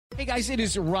Hey guys, it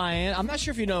is Ryan. I'm not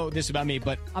sure if you know this about me,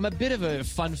 but I'm a bit of a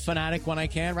fun fanatic when I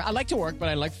can. I like to work, but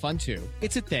I like fun too.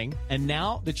 It's a thing. And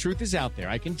now the truth is out there.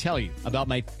 I can tell you about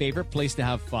my favorite place to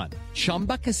have fun.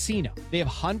 Chumba Casino. They have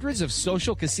hundreds of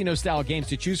social casino style games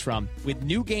to choose from with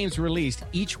new games released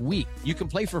each week. You can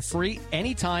play for free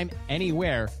anytime,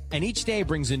 anywhere. And each day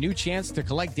brings a new chance to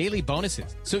collect daily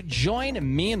bonuses. So join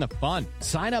me in the fun.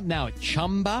 Sign up now at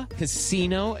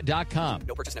ChumbaCasino.com.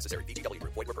 No purchase necessary. VGW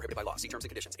Group. Void where prohibited by law. See terms and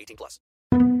conditions. 18+.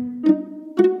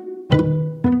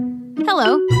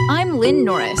 Hello, I'm Lynn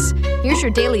Norris. Here's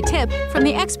your daily tip from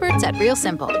the experts at Real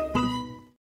Simple.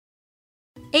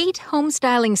 8 Home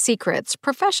Styling Secrets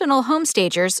Professional Home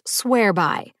Stagers Swear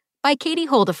by Katie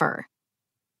Holdifer.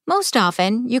 Most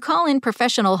often, you call in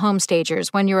professional home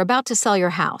stagers when you're about to sell your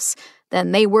house.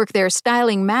 Then they work their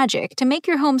styling magic to make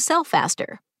your home sell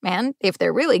faster. And, if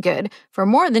they're really good, for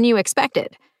more than you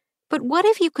expected. But what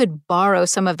if you could borrow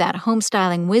some of that home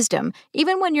styling wisdom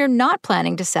even when you're not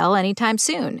planning to sell anytime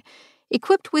soon?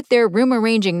 Equipped with their room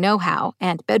arranging know-how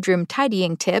and bedroom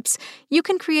tidying tips, you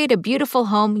can create a beautiful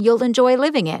home you'll enjoy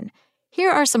living in.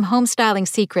 Here are some home styling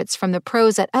secrets from the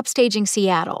pros at Upstaging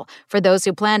Seattle for those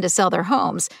who plan to sell their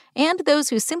homes and those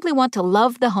who simply want to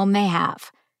love the home they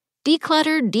have.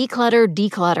 Declutter, declutter,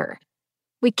 declutter.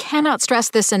 We cannot stress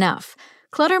this enough.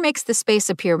 Clutter makes the space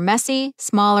appear messy,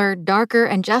 smaller, darker,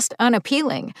 and just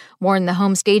unappealing, warn the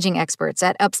home staging experts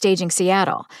at Upstaging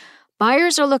Seattle.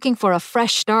 Buyers are looking for a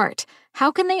fresh start.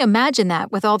 How can they imagine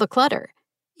that with all the clutter?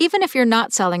 Even if you're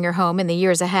not selling your home in the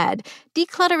years ahead,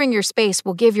 decluttering your space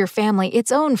will give your family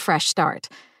its own fresh start.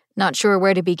 Not sure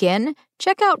where to begin?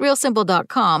 Check out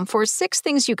realsimple.com for 6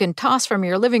 things you can toss from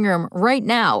your living room right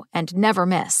now and never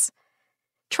miss.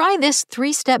 Try this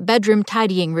 3-step bedroom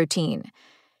tidying routine.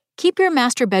 Keep your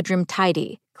master bedroom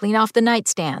tidy. Clean off the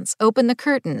nightstands, open the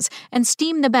curtains, and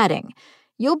steam the bedding.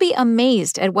 You'll be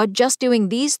amazed at what just doing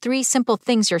these 3 simple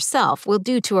things yourself will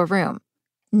do to a room.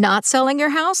 Not selling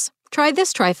your house? Try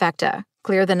this trifecta.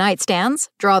 Clear the nightstands,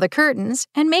 draw the curtains,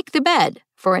 and make the bed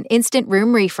for an instant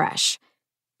room refresh.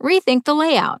 Rethink the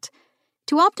layout.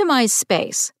 To optimize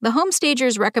space, the home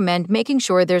stagers recommend making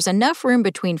sure there's enough room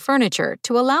between furniture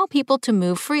to allow people to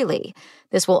move freely.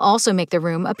 This will also make the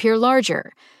room appear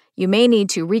larger. You may need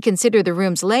to reconsider the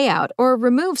room's layout or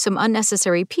remove some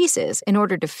unnecessary pieces in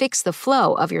order to fix the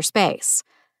flow of your space.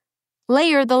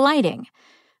 Layer the lighting.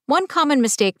 One common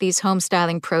mistake these home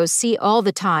styling pros see all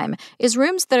the time is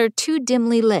rooms that are too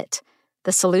dimly lit.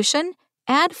 The solution?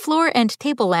 Add floor and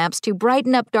table lamps to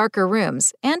brighten up darker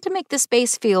rooms and to make the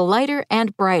space feel lighter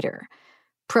and brighter.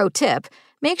 Pro tip: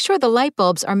 make sure the light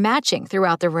bulbs are matching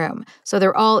throughout the room so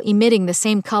they're all emitting the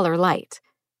same color light.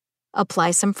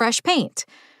 Apply some fresh paint.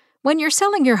 When you're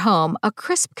selling your home, a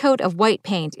crisp coat of white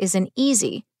paint is an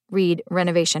easy, read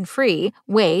renovation-free,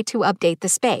 way to update the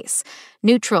space.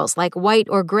 Neutrals like white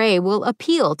or gray will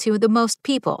appeal to the most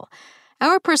people.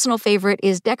 Our personal favorite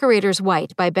is Decorator's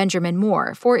White by Benjamin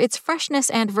Moore for its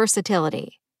freshness and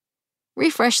versatility.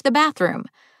 Refresh the bathroom.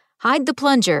 Hide the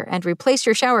plunger and replace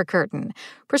your shower curtain.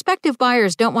 Prospective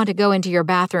buyers don't want to go into your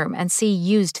bathroom and see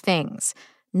used things.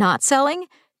 Not selling?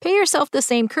 Pay yourself the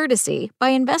same courtesy by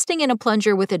investing in a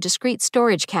plunger with a discreet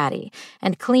storage caddy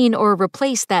and clean or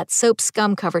replace that soap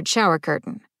scum-covered shower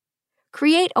curtain.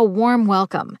 Create a warm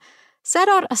welcome. Set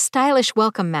out a stylish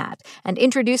welcome mat and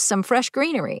introduce some fresh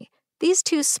greenery. These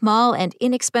 2 small and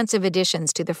inexpensive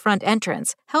additions to the front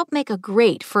entrance help make a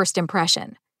great first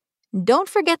impression. Don't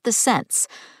forget the scents.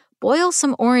 Boil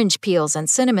some orange peels and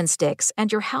cinnamon sticks,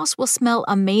 and your house will smell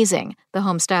amazing, the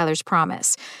home stylers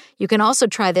promise. You can also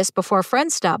try this before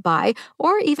friends stop by,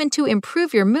 or even to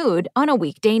improve your mood on a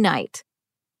weekday night.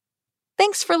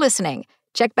 Thanks for listening.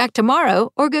 Check back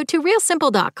tomorrow or go to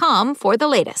realsimple.com for the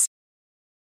latest.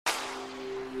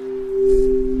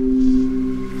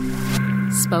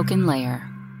 Spoken Layer.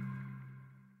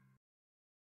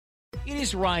 It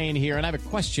is Ryan here, and I have a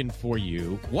question for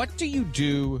you. What do you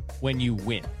do when you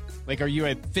win? Like, are you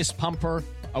a fist pumper,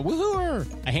 a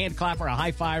woohooer, a hand clapper, a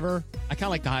high fiver? I kind of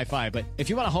like the high five, but if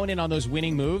you want to hone in on those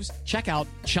winning moves, check out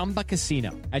Chumba Casino.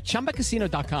 At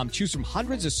ChumbaCasino.com, choose from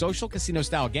hundreds of social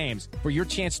casino-style games for your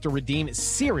chance to redeem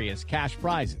serious cash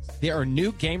prizes. There are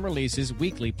new game releases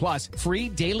weekly, plus free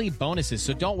daily bonuses,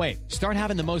 so don't wait. Start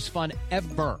having the most fun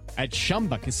ever at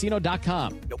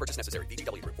ChumbaCasino.com. No purchase necessary.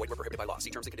 VGW Group. Void where prohibited by law. See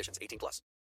terms and conditions. 18+.